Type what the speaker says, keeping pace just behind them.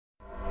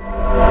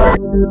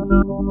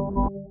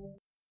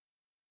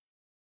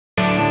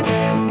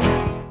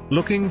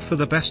Looking for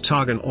the best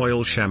argan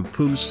oil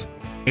shampoos?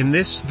 In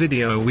this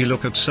video we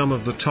look at some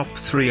of the top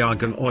 3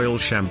 argan oil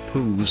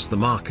shampoos the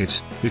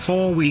market.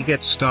 Before we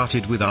get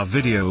started with our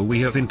video, we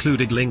have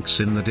included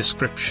links in the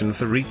description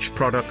for each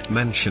product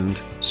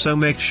mentioned, so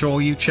make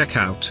sure you check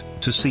out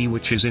to see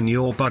which is in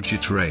your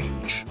budget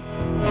range.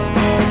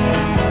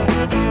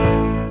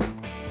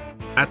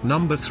 At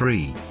number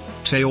 3.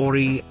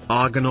 Theorie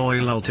Argan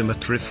Oil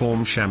Ultimate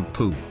Reform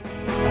Shampoo.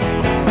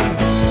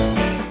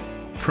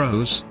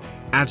 Pros: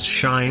 adds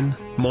shine,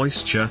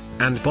 moisture,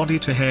 and body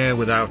to hair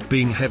without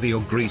being heavy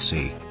or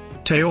greasy.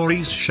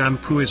 Theorie's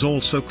shampoo is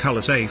also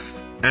color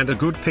safe, and a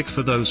good pick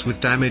for those with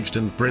damaged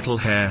and brittle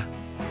hair.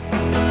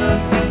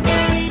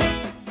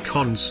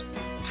 Cons: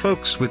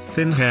 folks with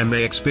thin hair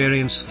may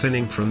experience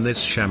thinning from this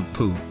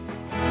shampoo.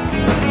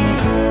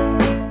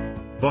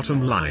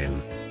 Bottom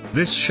line: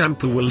 this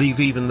shampoo will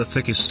leave even the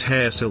thickest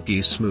hair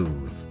silky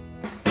smooth.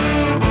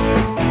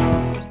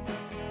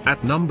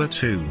 At number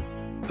 2.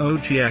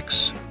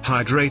 OGX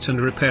Hydrate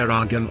and Repair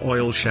Argan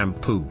Oil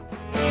Shampoo.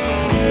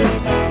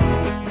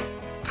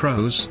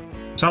 Pros: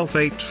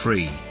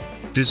 sulfate-free.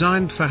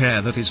 Designed for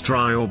hair that is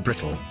dry or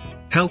brittle.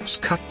 Helps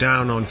cut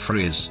down on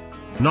frizz.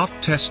 Not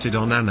tested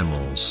on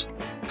animals.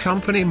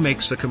 Company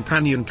makes a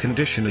companion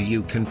conditioner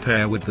you can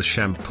pair with the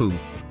shampoo.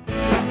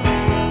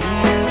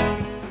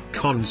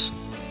 Cons: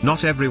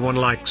 not everyone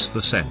likes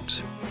the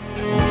scent.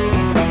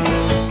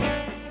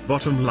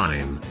 Bottom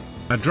line: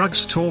 a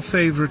drugstore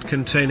favorite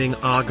containing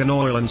argan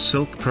oil and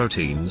silk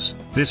proteins,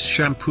 this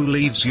shampoo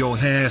leaves your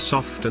hair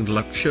soft and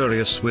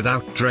luxurious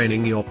without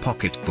draining your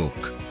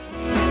pocketbook.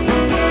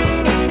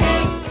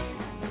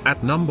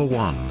 At number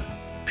 1.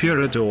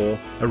 PURA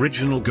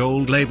Original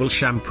Gold Label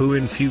Shampoo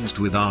infused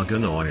with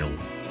argan oil.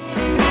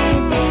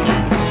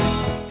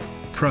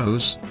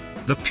 Pros: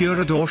 the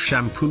PURA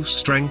shampoo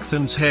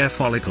strengthens hair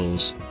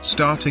follicles,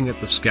 starting at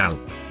the scalp.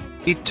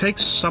 It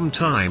takes some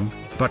time,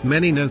 but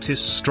many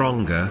notice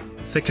stronger,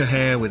 thicker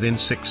hair within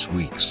 6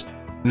 weeks.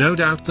 No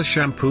doubt the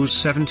shampoo's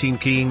 17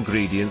 key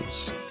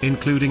ingredients,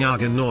 including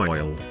argan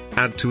oil,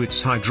 add to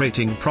its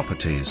hydrating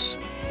properties.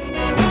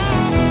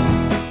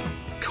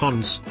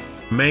 Cons: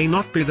 may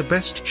not be the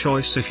best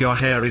choice if your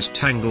hair is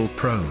tangle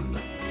prone.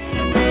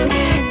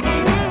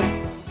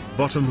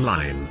 Bottom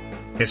line: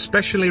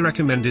 especially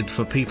recommended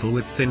for people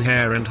with thin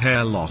hair and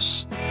hair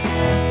loss.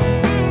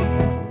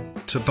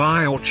 To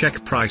buy or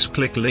check price,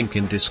 click link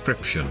in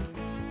description.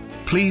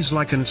 Please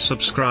like and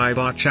subscribe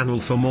our channel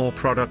for more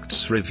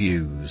products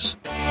reviews.